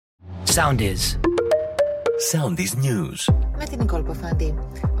Soundis. Soundis News. Με την Νικόλ Παφάντη.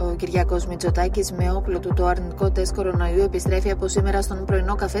 Ο Κυριάκος Μητσοτάκης με όπλο του το αρνητικό τεστ κορονοϊού επιστρέφει από σήμερα στον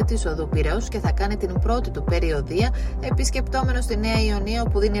πρωινό καφέ της οδού Πειραιώς και θα κάνει την πρώτη του περιοδεία επισκεπτόμενος στη Νέα Ιωνία,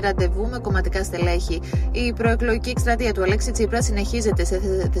 όπου δίνει ραντεβού με κομματικά στελέχη. Η προεκλογική εκστρατεία του Αλέξη Τσίπρα συνεχίζεται σε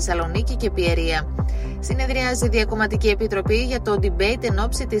Θεσσαλονίκη και Πιερία. Συνεδριάζει η Διακομματική Επιτροπή για το debate εν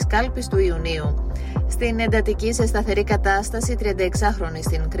ώψη της κάλπης του Ιουνίου. Στην εντατική σε σταθερή κατάσταση 36χρονη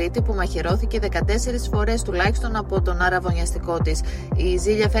στην Κρήτη, που μαχαιρώθηκε 14 φορές τουλάχιστον από τον αραβωνιαστικό της. Η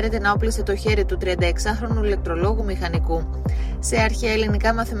Ζήλια φέρεται να όπλησε το χέρι του 36χρονου ηλεκτρολόγου μηχανικού. Σε αρχαία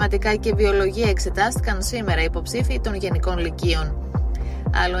ελληνικά, μαθηματικά και βιολογία εξετάστηκαν σήμερα υποψήφοι των γενικών λυκείων.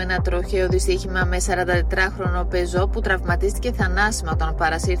 Άλλο ένα τροχαίο δυστύχημα με 44χρονο πεζό που τραυματίστηκε θανάσιμα όταν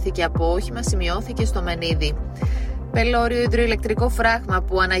παρασύρθηκε από όχημα σημειώθηκε στο Μενίδη. Πελώριο υδροηλεκτρικό φράγμα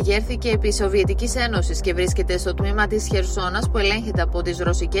που αναγέρθηκε επί Σοβιετικής Ένωσης και βρίσκεται στο τμήμα της Χερσόνας που ελέγχεται από τις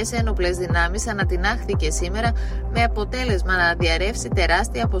ρωσικές ένοπλες δυνάμεις ανατινάχθηκε σήμερα με αποτέλεσμα να διαρρεύσει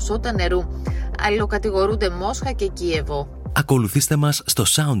τεράστια ποσότητα νερού. Αλληλοκατηγορούνται Μόσχα και Κίεβο. Ακολουθήστε μας στο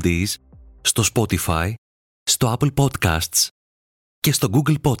Soundis, στο Spotify, στο Apple Podcasts και στο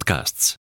Google Podcasts.